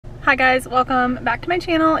Hi guys, welcome back to my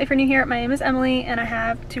channel. If you're new here, my name is Emily and I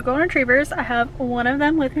have two golden retrievers. I have one of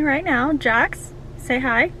them with me right now, Jax. Say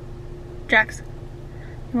hi. Jax,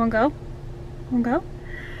 you wanna go? You wanna go?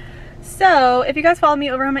 So if you guys follow me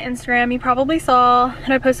over on my Instagram, you probably saw that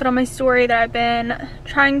I posted on my story that I've been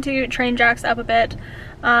trying to train Jax up a bit.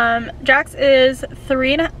 Jax is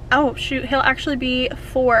 3 and oh shoot, he'll actually be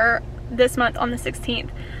 4 this month on the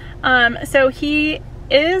 16th. So he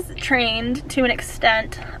is trained to an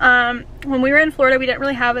extent. When we were in Florida, we didn't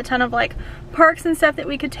really have a ton of like parks and stuff that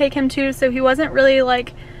we could take him to, so he wasn't really like,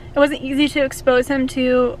 it wasn't easy to expose him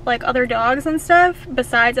to like other dogs and stuff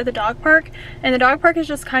besides at the dog park, and the dog park is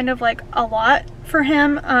just kind of like a lot for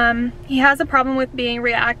him. He has a problem with being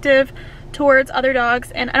reactive towards other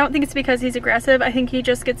dogs, and I don't think it's because he's aggressive. I think he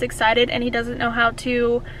just gets excited and he doesn't know how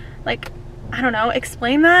to, like, I don't know,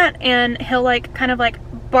 explain that, and he'll like kind of like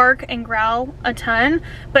bark and growl a ton.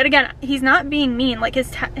 But again, he's not being mean, like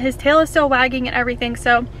his tail is still wagging and everything.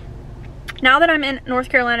 So now that I'm in North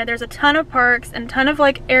Carolina, there's a ton of parks and a ton of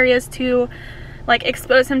like areas to like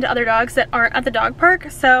expose him to other dogs that aren't at the dog park.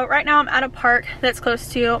 So right now I'm at a park that's close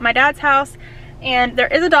to my dad's house, and there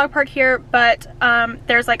is a dog park here, but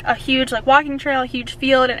there's like a huge like walking trail, huge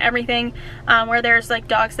field and everything, where there's like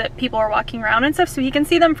dogs that people are walking around and stuff, so he can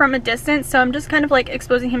see them from a distance. So I'm just kind of like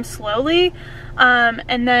exposing him slowly,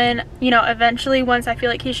 and then, you know, eventually once I feel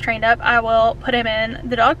like he's trained up, I will put him in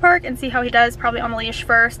the dog park and see how he does, probably on the leash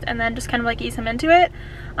first, and then just kind of like ease him into it.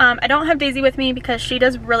 I don't have Daisy with me because she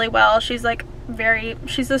does really well. She's like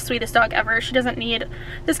she's the sweetest dog ever. She doesn't need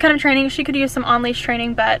this kind of training. She could use some on-leash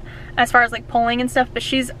training, but as far as like pulling and stuff, but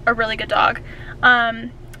she's a really good dog.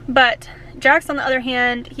 But Jax, on the other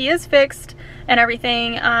hand, he is fixed and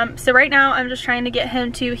everything. So right now I'm just trying to get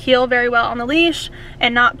him to heel very well on the leash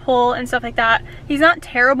and not pull and stuff like that. He's not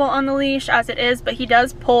terrible on the leash as it is, but he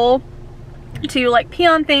does pull to like pee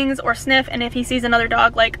on things or sniff, and if he sees another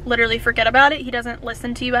dog, like literally forget about it. He doesn't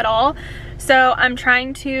listen to you at all. So I'm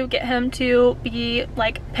trying to get him to be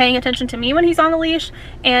like paying attention to me when he's on the leash,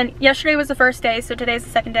 and yesterday was the first day, so today's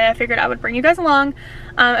the second day. I figured I would bring you guys along.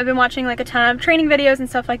 I've been watching like a ton of training videos and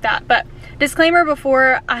stuff like that, but disclaimer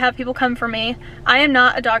before I have people come for me, I am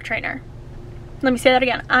not a dog trainer. Let me say that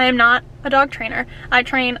again. I am not a dog trainer. I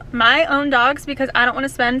train my own dogs because I don't want to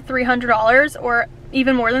spend $300 or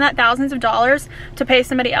even more than that, thousands of dollars, to pay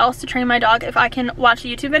somebody else to train my dog if I can watch a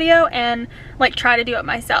YouTube video and like try to do it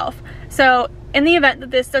myself. So in the event that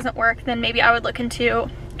this doesn't work, then maybe I would look into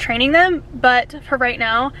training them, but for right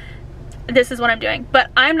now, this is what I'm doing.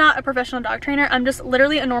 But I'm not a professional dog trainer. I'm just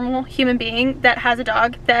literally a normal human being that has a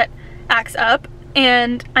dog that acts up,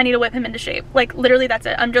 and I need to whip him into shape. Like literally, that's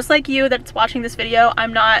it. I'm just like you that's watching this video.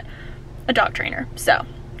 I'm not a dog trainer, so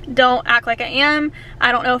don't act like I am.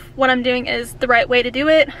 I don't know if what I'm doing is the right way to do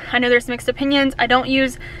it. I know there's mixed opinions. I don't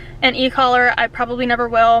use an e-collar. I probably never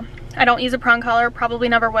will. I don't use a prong collar. Probably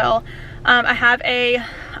never will. I have a,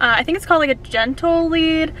 I think it's called like a gentle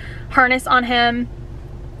lead harness on him,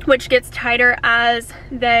 which gets tighter as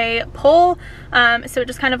they pull, so it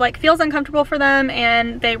just kind of like feels uncomfortable for them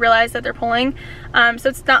and they realize that they're pulling, so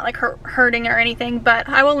it's not like hurting or anything. But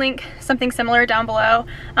I will link something similar down below.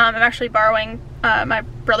 I'm actually borrowing my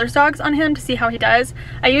brother's dogs on him to see how he does.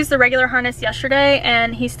 I used the regular harness yesterday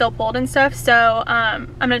and he still pulled and stuff, so I'm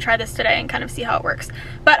gonna try this today and kind of see how it works.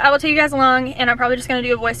 But I will take you guys along, and I'm probably just gonna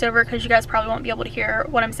do a voiceover because you guys probably won't be able to hear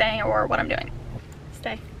what I'm saying or what I'm doing.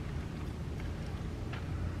 Stay.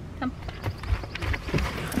 Come.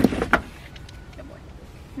 Good boy.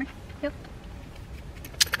 Come here. Yep.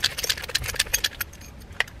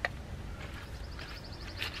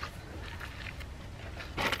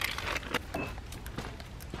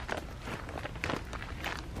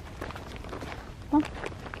 Come on.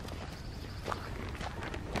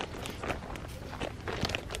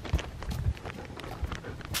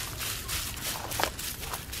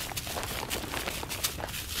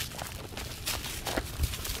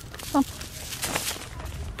 Come on.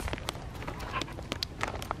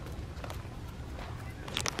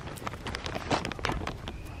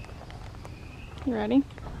 You ready?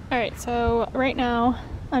 Alright, so right now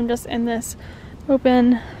I'm just in this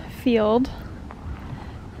open field.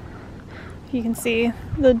 You can see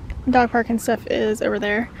the dog park and stuff is over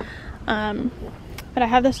there. But I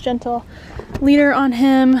have this gentle leader on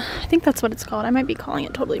him. I think that's what it's called. I might be calling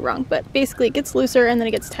it totally wrong, but basically it gets looser and then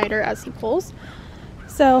it gets tighter as he pulls.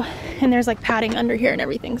 So, and there's like padding under here and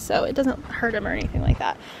everything, so it doesn't hurt him or anything like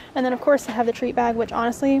that. And then of course I have the treat bag, which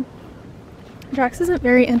honestly, Jax isn't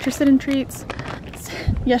very interested in treats.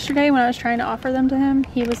 Yesterday when I was trying to offer them to him,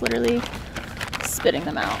 he was literally spitting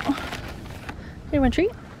them out. You want a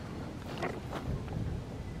treat?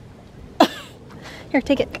 Here,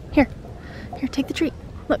 take it. Here. Here, take the treat.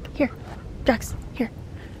 Look, here. Jax, here.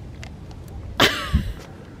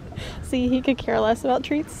 See, he could care less about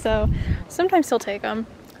treats, so sometimes he'll take them,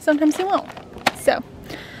 sometimes he won't. So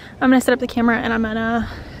I'm gonna set up the camera and I'm gonna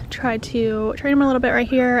try to train him a little bit right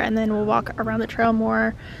here, and then we'll walk around the trail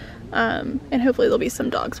more, and hopefully there'll be some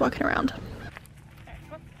dogs walking around.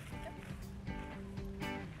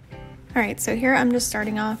 Alright, so here I'm just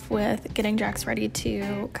starting off with getting Jax ready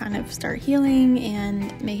to kind of start healing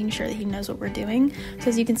and making sure that he knows what we're doing. So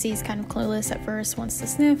as you can see, he's kind of clueless at first, wants to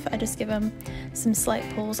sniff. I just give him some slight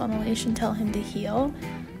pulls on the leash and tell him to heel.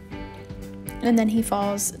 And then he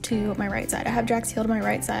falls to my right side. I have Jax healed to my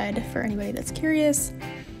right side for anybody that's curious.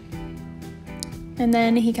 And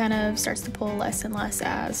then he kind of starts to pull less and less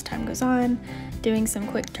as time goes on, doing some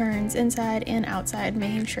quick turns inside and outside,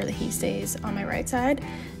 making sure that he stays on my right side.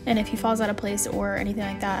 And if he falls out of place or anything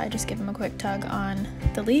like that, I just give him a quick tug on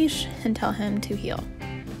the leash and tell him to heel.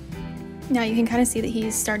 Now you can kind of see that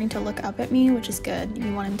he's starting to look up at me, which is good.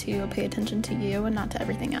 You want him to pay attention to you and not to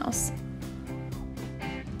everything else.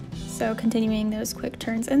 So continuing those quick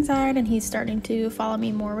turns inside, and he's starting to follow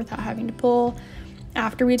me more without having to pull.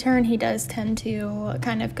 After we turn, he does tend to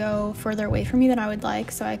kind of go further away from me than I would like,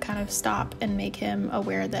 so I kind of stop and make him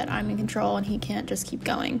aware that I'm in control and he can't just keep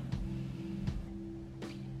going.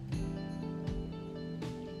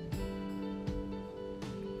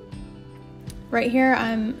 Right here,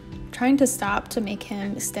 I'm trying to stop to make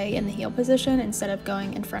him stay in the heel position instead of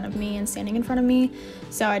going in front of me and standing in front of me.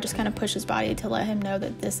 So I just kind of push his body to let him know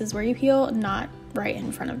that this is where you heel, not right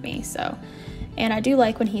in front of me. And I do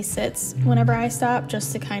like when he sits whenever I stop,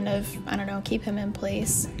 just to kind of, I don't know, keep him in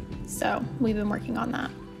place. So we've been working on that.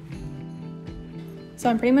 So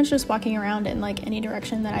I'm pretty much just walking around in like any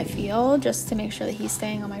direction that I feel, just to make sure that he's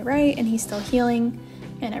staying on my right and he's still healing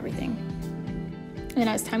and everything. And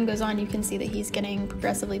as time goes on, you can see that he's getting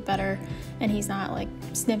progressively better and he's not like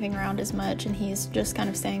sniffing around as much, and he's just kind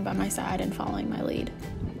of staying by my side and following my lead.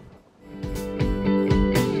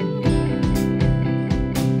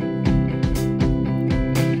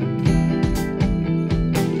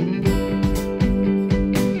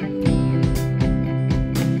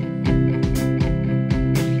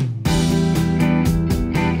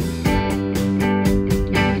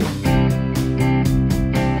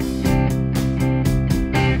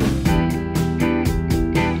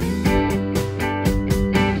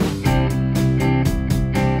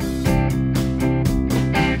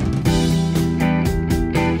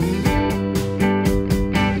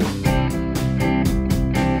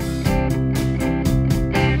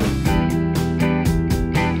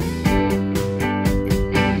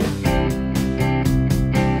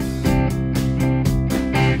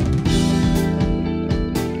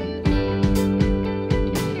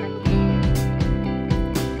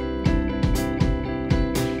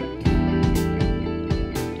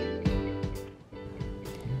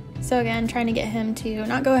 So again, trying to get him to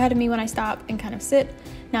not go ahead of me when I stop and kind of sit.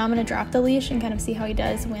 Now I'm going to drop the leash and kind of see how he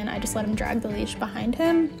does when I just let him drag the leash behind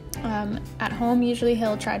him. At home, usually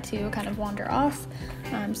he'll try to kind of wander off.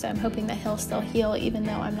 So I'm hoping that he'll still heel even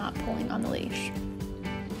though I'm not pulling on the leash.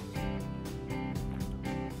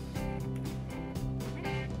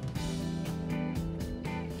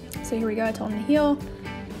 So here we go, I told him to heel.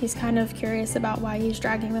 He's kind of curious about why he's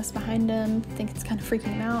dragging this behind him, I think it's kind of freaking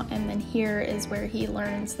him out, and then here is where he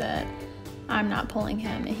learns that I'm not pulling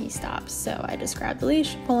him and he stops. So I just grab the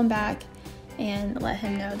leash, pull him back, and let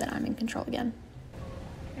him know that I'm in control again.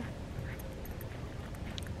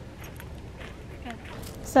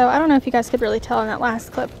 So I don't know if you guys could really tell in that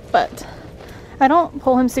last clip, but I don't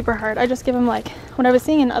pull him super hard. I just give him like, what I was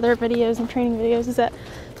seeing in other videos and training videos is that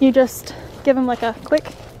you just give him like a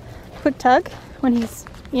quick tug when he's,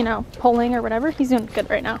 you know, pulling or whatever. He's doing good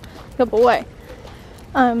right now. Good boy.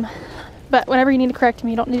 But whenever you need to correct him,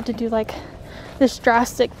 you don't need to do like this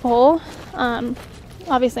drastic pull.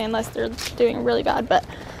 Obviously, unless they're doing really bad, but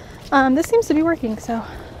this seems to be working. So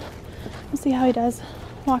we'll see how he does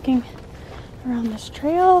walking around this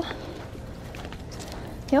trail.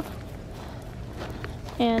 Yep.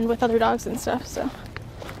 And with other dogs and stuff, so.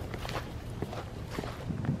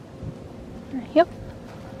 Yep.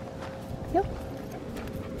 Yep.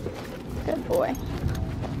 Good boy.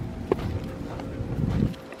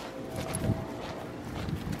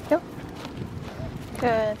 Yep.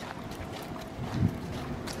 Good.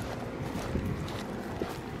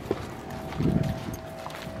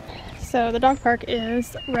 So the dog park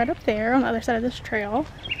is right up there on the other side of this trail.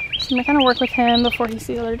 So I'm gonna kind of work with him before he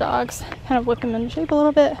sees other dogs. Kind of whip him into shape a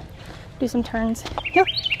little bit. Do some turns. Yep.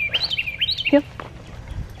 Yep.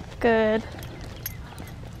 Good.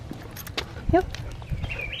 Yep.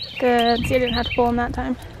 Good. See, I didn't have to pull him that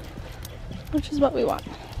time, which is what we want.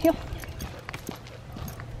 Heel.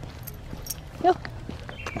 Heel.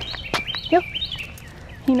 Heel.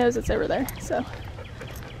 He knows it's over there, so.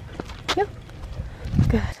 Heel.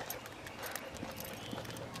 Good.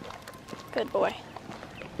 Good boy.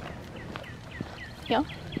 Heel.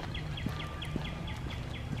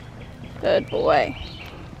 Good boy.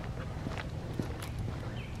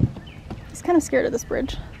 He's kind of scared of this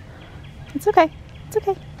bridge. It's okay. It's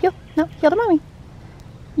okay. Heel. No, heel to mommy.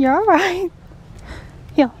 You're alright.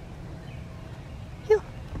 Heel. Heel.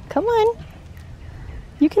 Come on.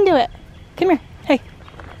 You can do it. Come here. Hey.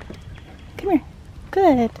 Come here.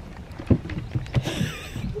 Good.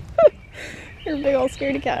 You're a big old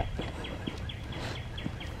scaredy cat.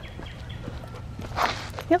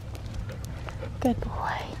 Yep. Good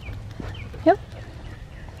boy. Yep.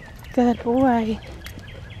 Good boy.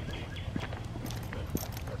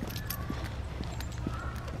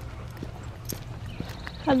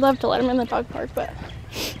 I'd love to let him in the dog park, but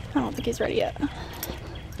I don't think he's ready yet.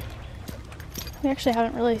 We actually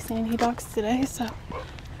haven't really seen any dogs today, so.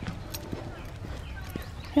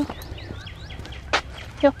 Heel.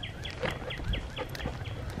 Heel.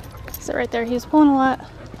 Sit right there. He was pulling a lot,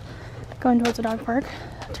 going towards the dog park.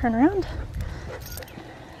 Turn around.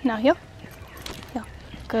 Now heel. Heel.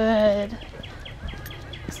 Good.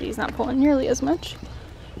 See, he's not pulling nearly as much.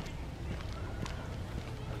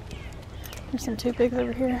 There's some two pigs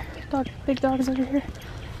over here. Big dogs over here.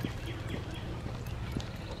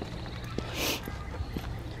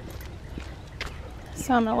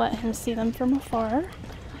 So I'm gonna let him see them from afar.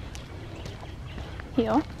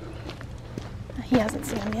 Heel. He hasn't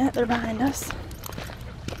seen them yet. They're behind us.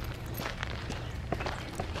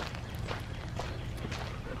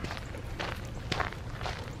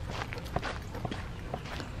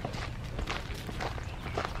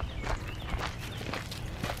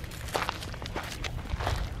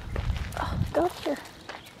 Go up here.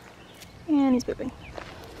 And he's pooping.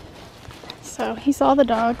 So he saw the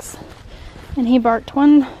dogs and he barked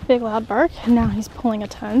one big loud bark, and now he's pulling a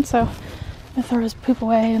ton, so I'm gonna throw his poop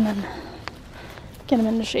away and then get him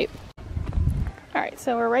into shape. Alright,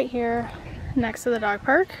 so we're right here next to the dog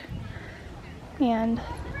park, and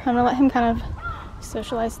I'm gonna let him kind of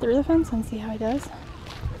socialize through the fence and see how he does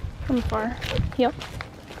from afar. Heel.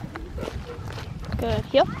 Good.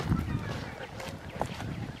 Heel.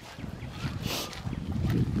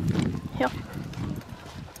 Heel.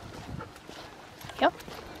 Heel.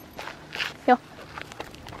 Heel.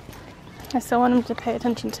 I still want him to pay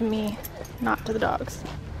attention to me, not to the dogs.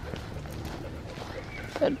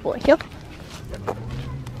 Good boy. Heel.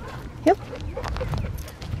 Heel.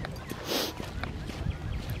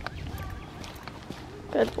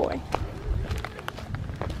 Good boy.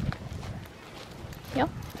 Heel.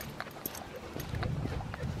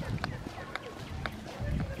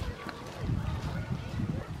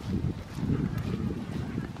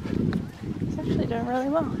 He's actually doing really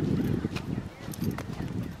well.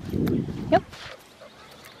 Yep.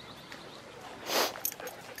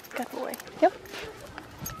 Good boy. Yep.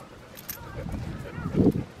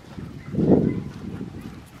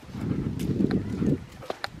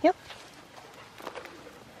 Yep.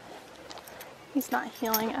 He's not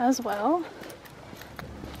healing as well.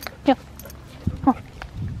 Yep. Oh.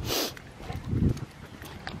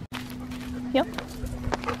 Yep.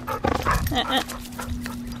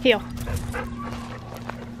 Heel.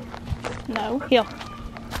 No, heel.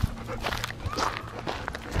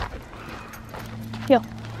 Heel.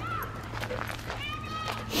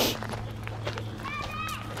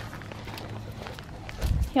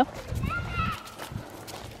 Heel.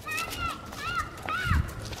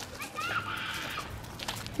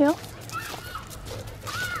 Heel.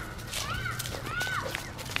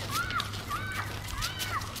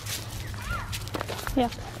 Yeah.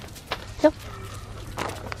 Heel.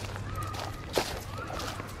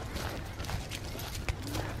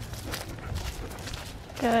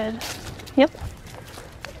 Good. Yep.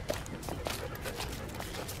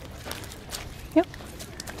 Yep.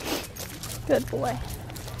 Good boy.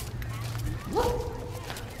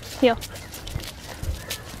 Heel.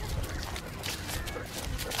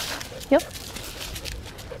 Yep.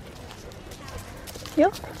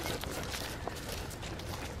 Yep.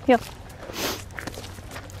 Yep.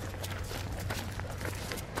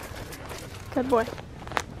 Good boy.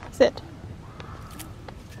 Sit.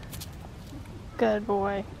 Good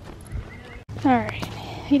boy. Alright,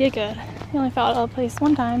 he did good. He only fell out of place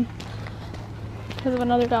one time because of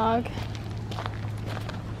another dog.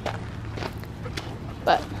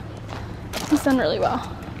 But he's done really well.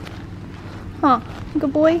 Huh,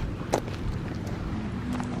 good boy.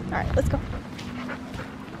 Alright, let's go.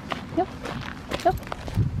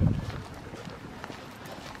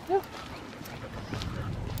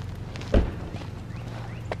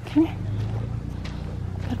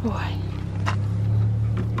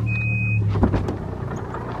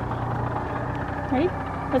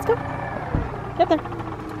 Get there.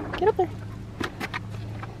 Get up there.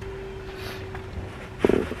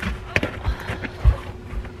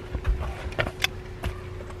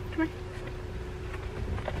 Come here.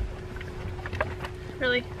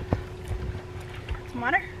 Really? Some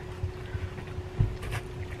water?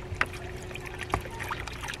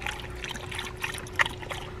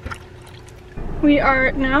 We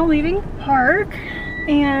are now leaving the park,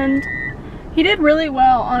 and he did really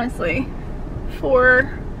well, honestly,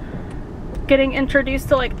 for getting introduced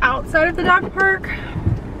to like outside of the dog park.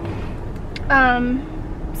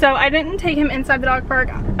 So I didn't take him inside the dog park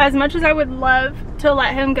as much as I would love to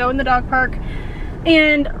let him go in the dog park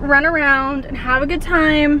and run around and have a good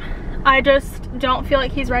time. I just don't feel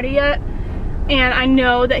like he's ready yet. And I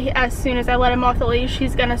know that as soon as I let him off the leash,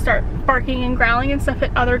 he's gonna start barking and growling and stuff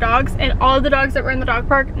at other dogs. And all of the dogs that were in the dog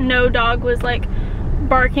park, no dog was like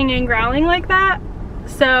barking and growling like that.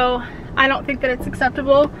 So I don't think that it's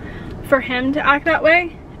acceptable for him to act that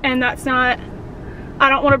way. And that's not, I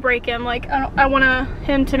don't want to break him. Like I want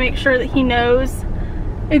him to make sure that he knows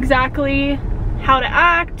exactly how to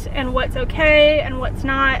act and what's okay and what's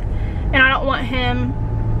not. And I don't want him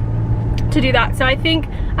to do that. So I think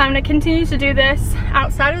I'm going to continue to do this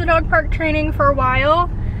outside of the dog park training for a while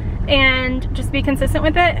and just be consistent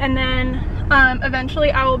with it. And then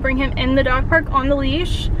eventually I will bring him in the dog park on the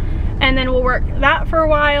leash, and then we'll work that for a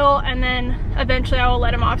while, and then eventually I will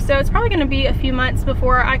let him off. So it's probably going to be a few months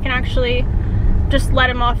before I can actually just let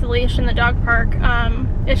him off the leash in the dog park.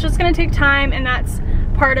 It's just going to take time, and that's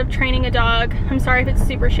part of training a dog. I'm sorry if it's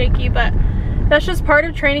super shaky, but that's just part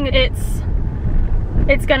of training.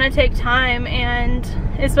 It's gonna take time, and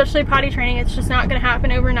especially potty training, it's just not gonna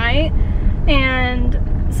happen overnight.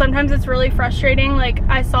 And sometimes it's really frustrating. Like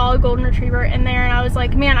I saw a golden retriever in there and I was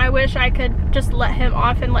like, man, I wish I could just let him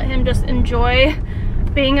off and let him just enjoy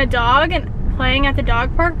being a dog and playing at the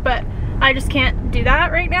dog park, but I just can't do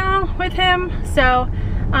that right now with him. So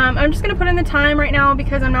I'm just gonna put in the time right now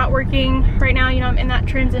because I'm not working right now. You know, I'm in that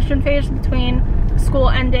transition phase between school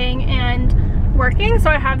ending and working, so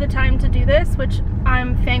I have the time to do this, which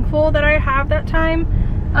I'm thankful that I have that time.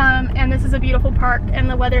 And this is a beautiful park, and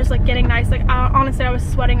the weather's like getting nice. Like honestly, I was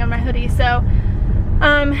sweating on my hoodie. So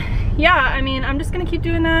yeah, I mean, I'm just gonna keep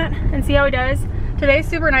doing that and see how he does. Today's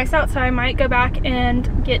super nice out, so I might go back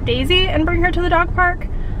and get Daisy and bring her to the dog park,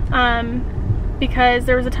 because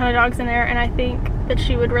there was a ton of dogs in there, and I think that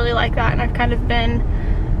she would really like that. And I've kind of been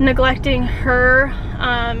neglecting her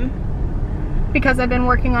because I've been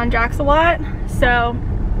working on Jax a lot. So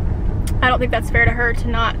I don't think that's fair to her to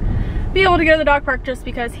not be able to go to the dog park just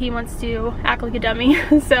because he wants to act like a dummy.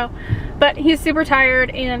 So, but he's super tired,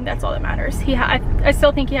 and that's all that matters. I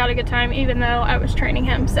still think he had a good time even though I was training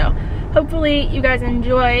him. So hopefully you guys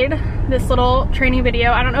enjoyed this little training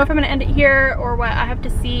video. I don't know if I'm gonna end it here or what. I have to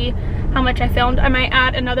see how much I filmed. I might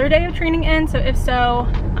add another day of training in, so if so,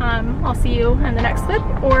 I'll see you in the next clip,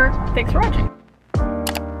 or thanks for watching.